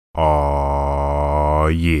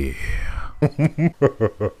yeah.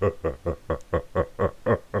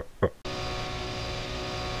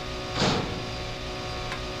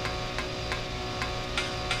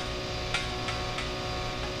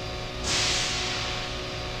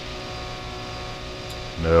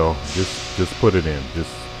 No, just put it in. Just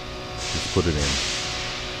put it in.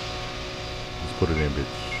 Just put it in, bitch.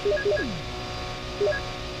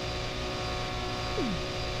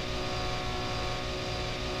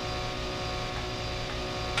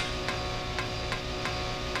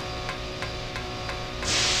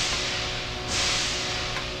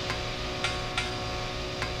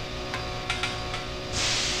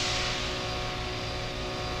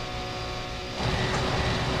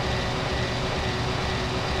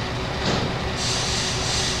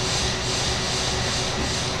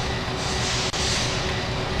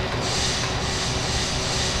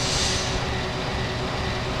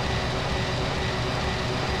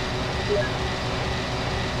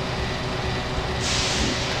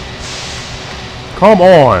 Come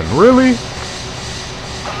on, really?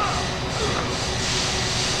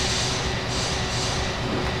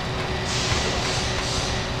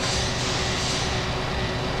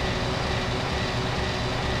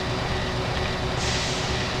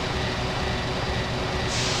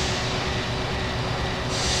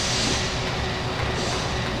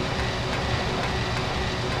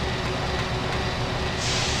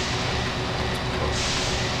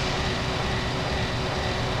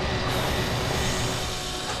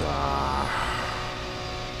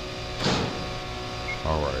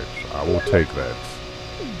 Alright, I will take that.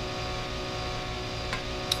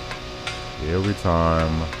 Every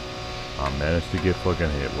time I manage to get fucking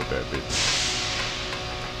hit with that bitch.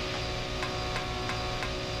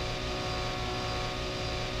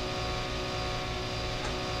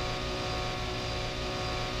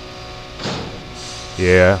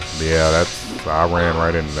 Yeah, that's, I ran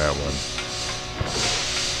right into that one.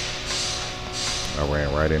 I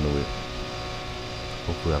ran right into it.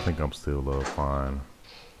 Hopefully, I think I'm still fine.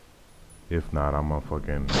 If not, I'm a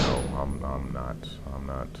fucking, no, I'm not.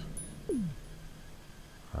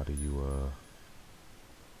 How do you,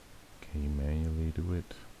 can you manually do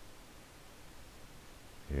it?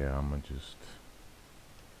 Yeah, I'm gonna just,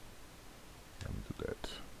 let me do that.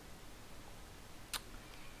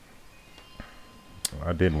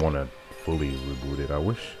 I didn't want to fully reboot it. I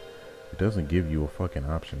wish it doesn't give you a fucking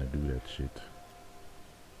option to do that shit.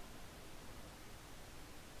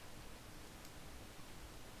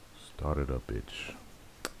 Start it up, bitch.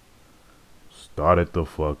 Start it the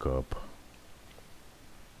fuck up.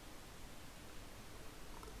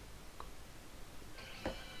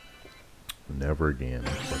 Never again.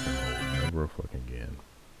 Fucking hold. Never fucking again.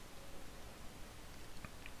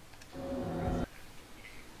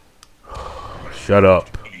 Shut up.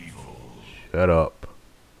 Shut up.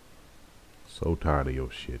 So tired of your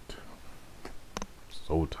shit.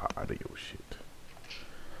 So tired of your shit.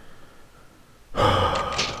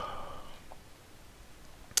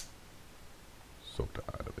 So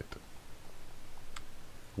tired of it.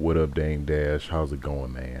 What up, Dame Dash? How's it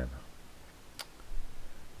going, man?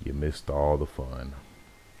 You missed all the fun.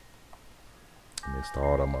 Missed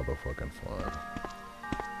all the motherfucking fun.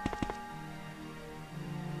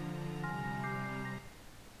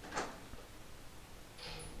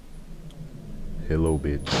 Hello,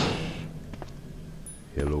 bitch.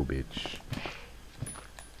 Hello, bitch.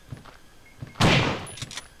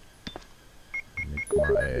 Make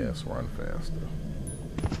my ass run faster.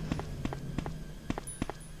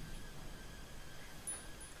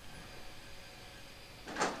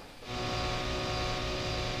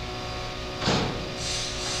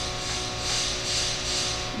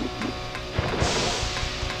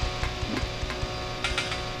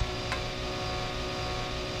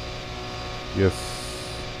 Yes.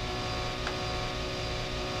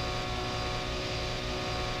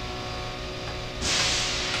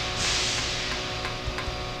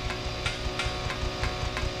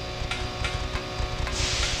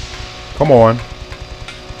 Come on.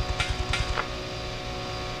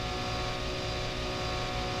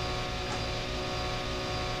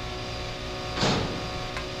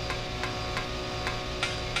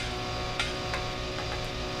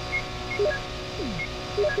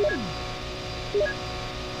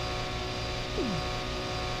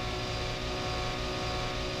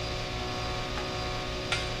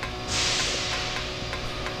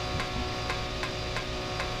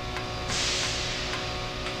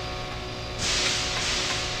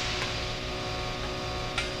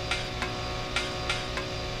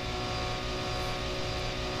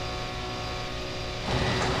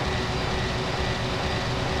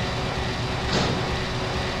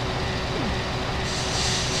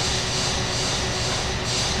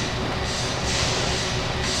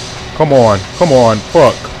 Come on. Come on.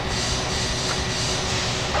 Fuck.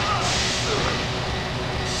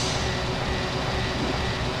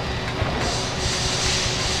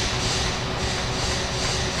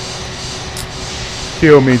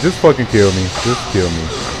 Kill me. Just fucking kill me. Just kill me.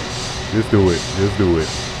 Just do it. Just do it.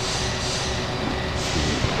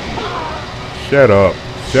 Shut up.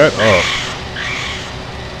 Shut up.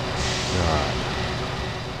 God.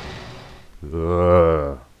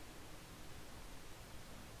 Ugh.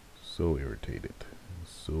 So irritated.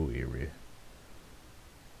 So eerie.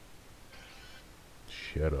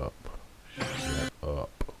 Shut up. Shut up.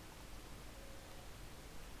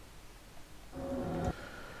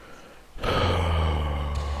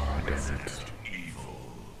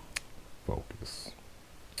 Focus.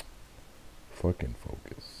 Fucking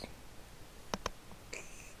focus.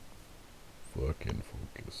 Fucking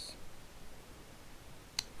focus.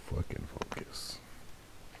 Fucking focus.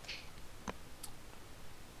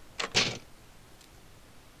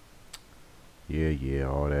 Yeah,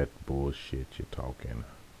 all that bullshit you're talking.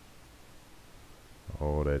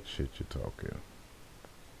 All that shit you're talking.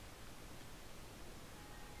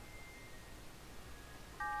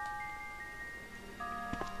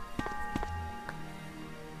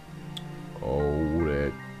 Oh,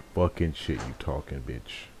 that fucking shit you talking,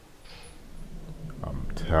 bitch. I'm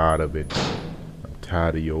tired of it. I'm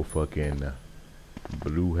tired of your fucking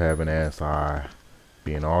blue having ass eye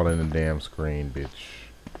being all in the damn screen, bitch.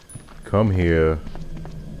 Come here.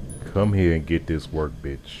 Come here and get this work,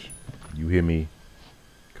 bitch. You hear me?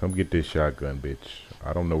 Come get this shotgun, bitch.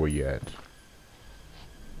 I don't know where you at.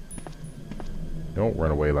 Don't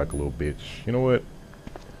run away like a little bitch. You know what?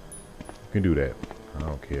 You can do that. I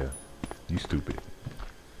don't care. You stupid.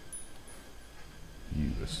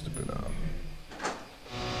 You a stupid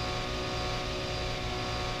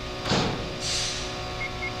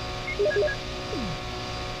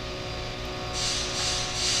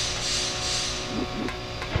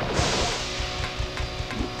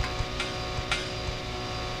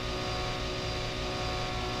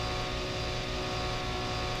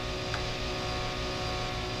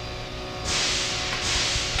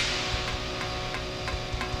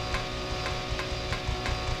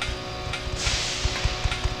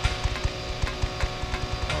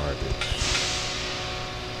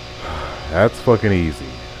That's fucking easy.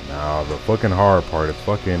 Now the fucking hard part is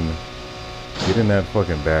fucking getting that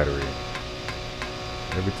fucking battery.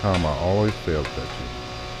 Every time I always fail that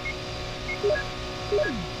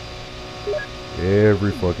shit.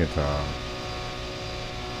 Every fucking time.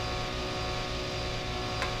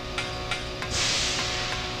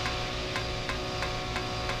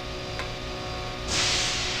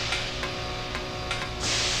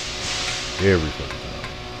 Every fucking time.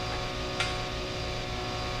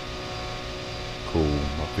 Cool,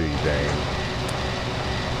 I feel you, Dane. I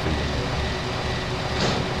feel you, man.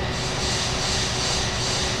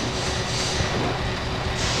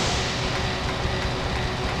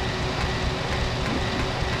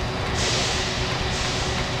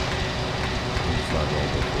 I'm just not gonna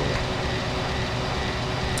go for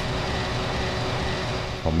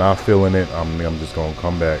it. I'm not feeling it. I'm just gonna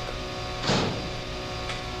come back.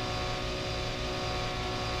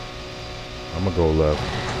 I'm gonna go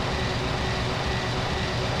left.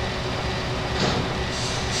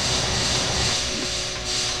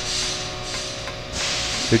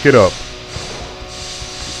 Pick it up.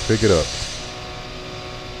 Pick it up.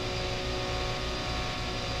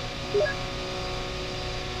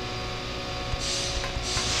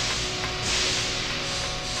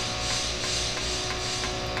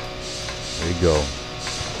 There you go.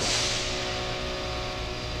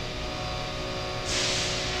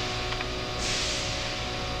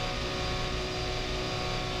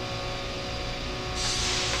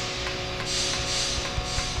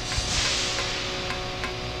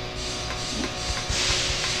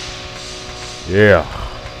 Yeah.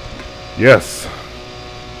 Yes.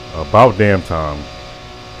 About damn time.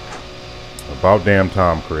 About damn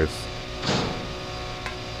time, Chris.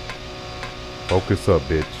 Focus up,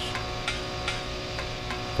 bitch.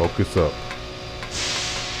 Focus up.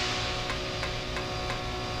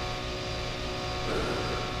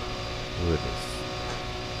 Goodness.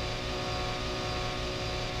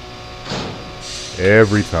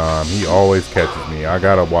 Every time. He always catches me. I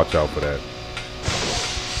gotta watch out for that.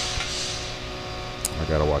 I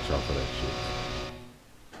gotta watch out for that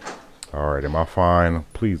shit. Alright, am I fine?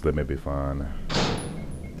 Please let me be fine.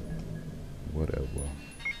 Whatever.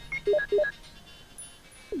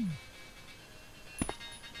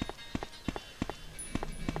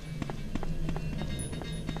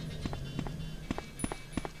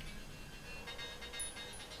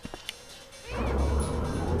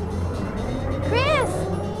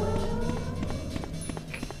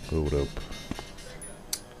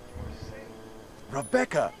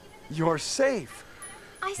 Rebecca, you're safe.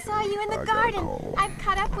 I saw you in the I got a garden. call. I've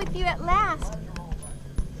caught up with you at last.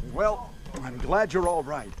 Well, I'm glad you're all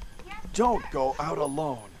right. Don't go out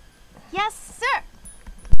alone. Yes, sir.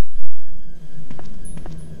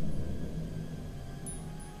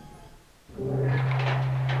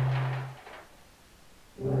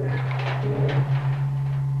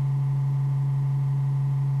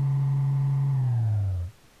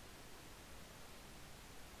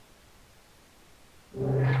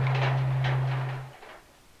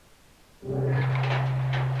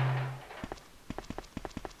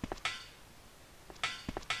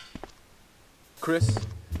 Chris,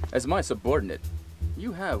 as my subordinate,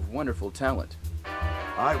 you have wonderful talent.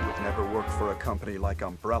 I would never work for a company like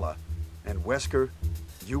Umbrella. And Wesker,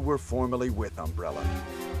 you were formerly with Umbrella.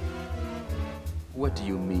 What do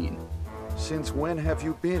you mean? Since when have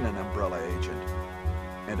you been an Umbrella agent?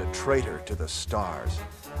 And a traitor to the stars?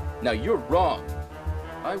 Now you're wrong.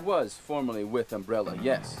 I was formerly with Umbrella,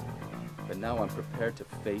 yes. But now I'm prepared to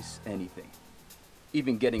face anything.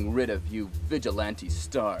 Even getting rid of you vigilante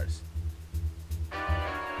stars.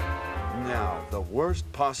 Now, the worst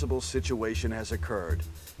possible situation has occurred.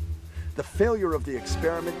 The failure of the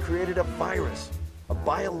experiment created a virus, a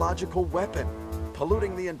biological weapon,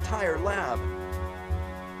 polluting the entire lab.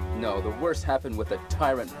 No, the worst happened with the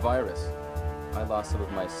Tyrant virus. I lost some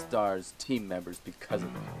of my STARS team members because of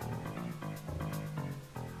it.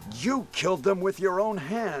 You killed them with your own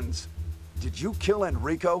hands. Did you kill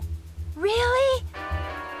Enrico? Really?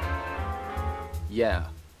 Yeah,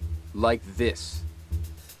 like this.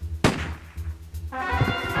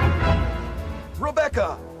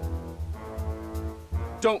 Rebecca!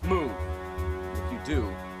 Don't move! If you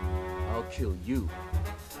do, I'll kill you.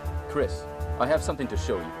 Chris, I have something to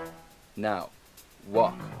show you. Now,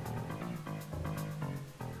 walk.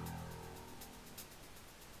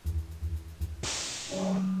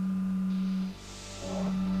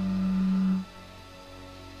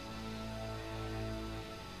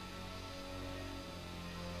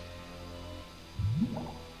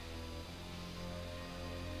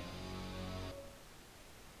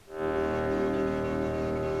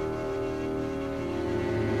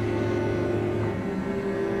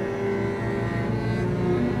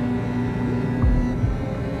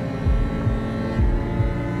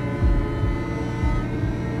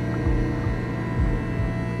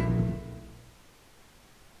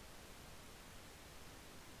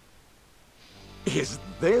 Is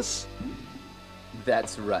this?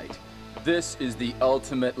 That's right. This is the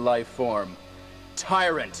ultimate life form.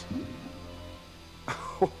 Tyrant!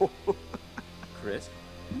 Chris?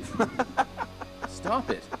 Stop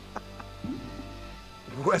it.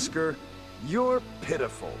 Wesker, you're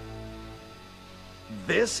pitiful.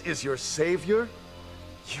 This is your savior?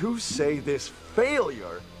 You say this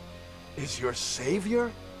failure is your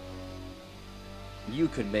savior? You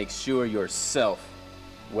can make sure yourself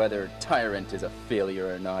whether Tyrant is a failure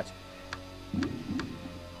or not.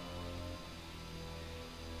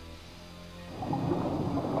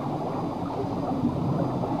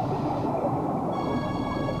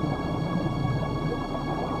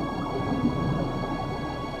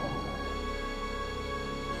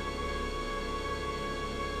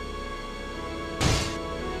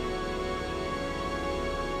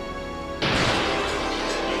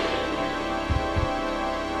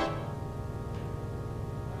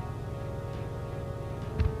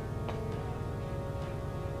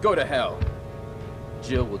 Go to hell.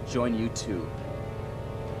 Jill will join you too.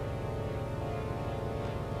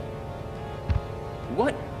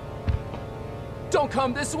 What? Don't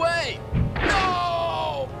come this way!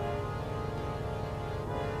 No!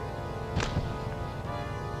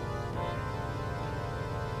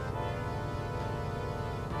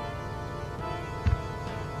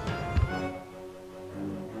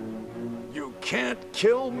 You can't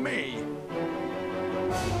kill me!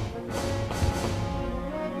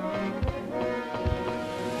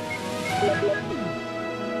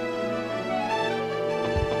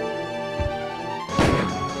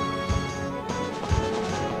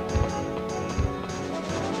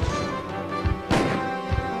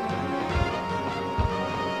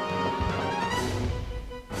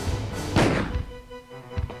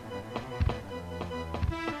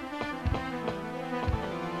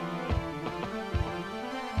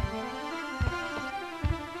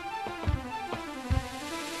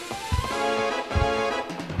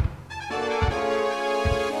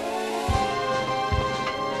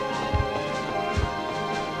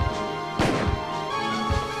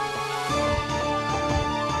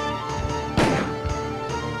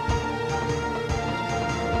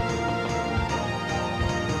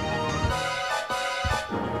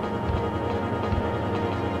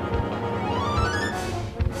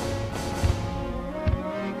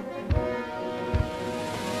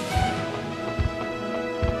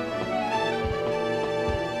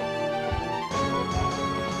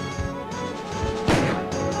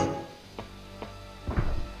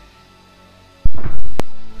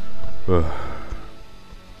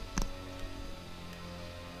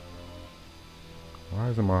 Why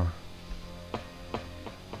isn't my...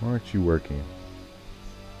 Why aren't you working?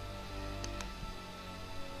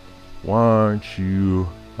 Why aren't you,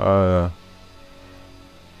 why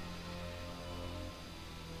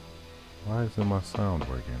isn't my sound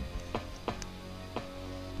working?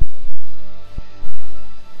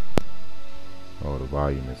 Oh, the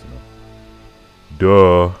volume isn't up.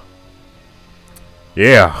 Duh.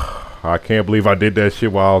 Yeah, I can't believe I did that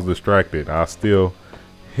shit while I was distracted. I still,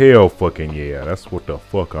 hell fucking yeah. That's what the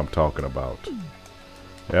fuck I'm talking about.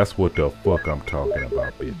 That's what the fuck I'm talking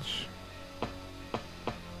about, bitch.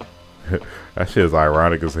 That shit is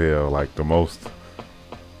ironic as hell. Like the most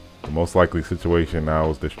likely situation I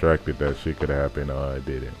was distracted that shit could happen. It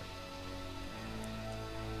didn't.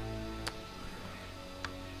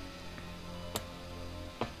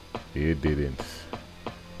 It didn't.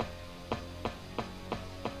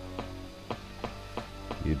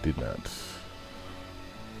 It did not.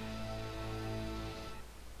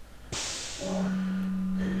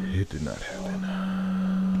 It did not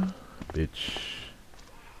happen. Bitch.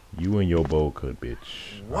 You and your bowl cut,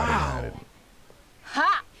 bitch. Wow.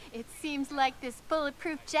 Ha! It seems like this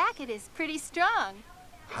bulletproof jacket is pretty strong.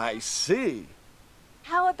 I see.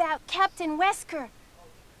 How about Captain Wesker?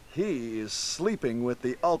 He is sleeping with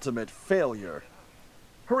the ultimate failure.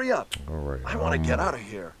 Hurry up. Alright. I want to get out of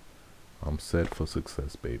here. I'm set for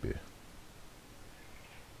success, baby.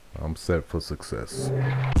 I'm set for success.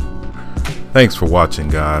 Thanks for watching,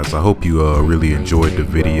 guys. I hope you really enjoyed the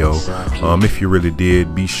video. If you really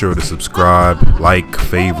did, be sure to subscribe, like,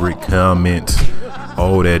 favorite, comment,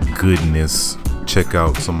 all that goodness. Check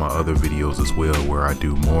out some of my other videos as well, where I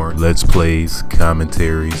do more let's plays,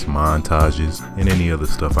 commentaries, montages, and any other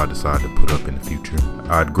stuff I decide to put up in the future.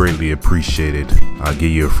 I'd greatly appreciate it. I'll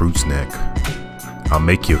give you a fruit snack. I'll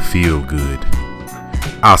make you feel good.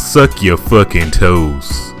 I'll suck your fucking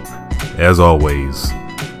toes. As always,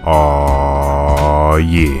 aw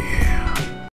yeah.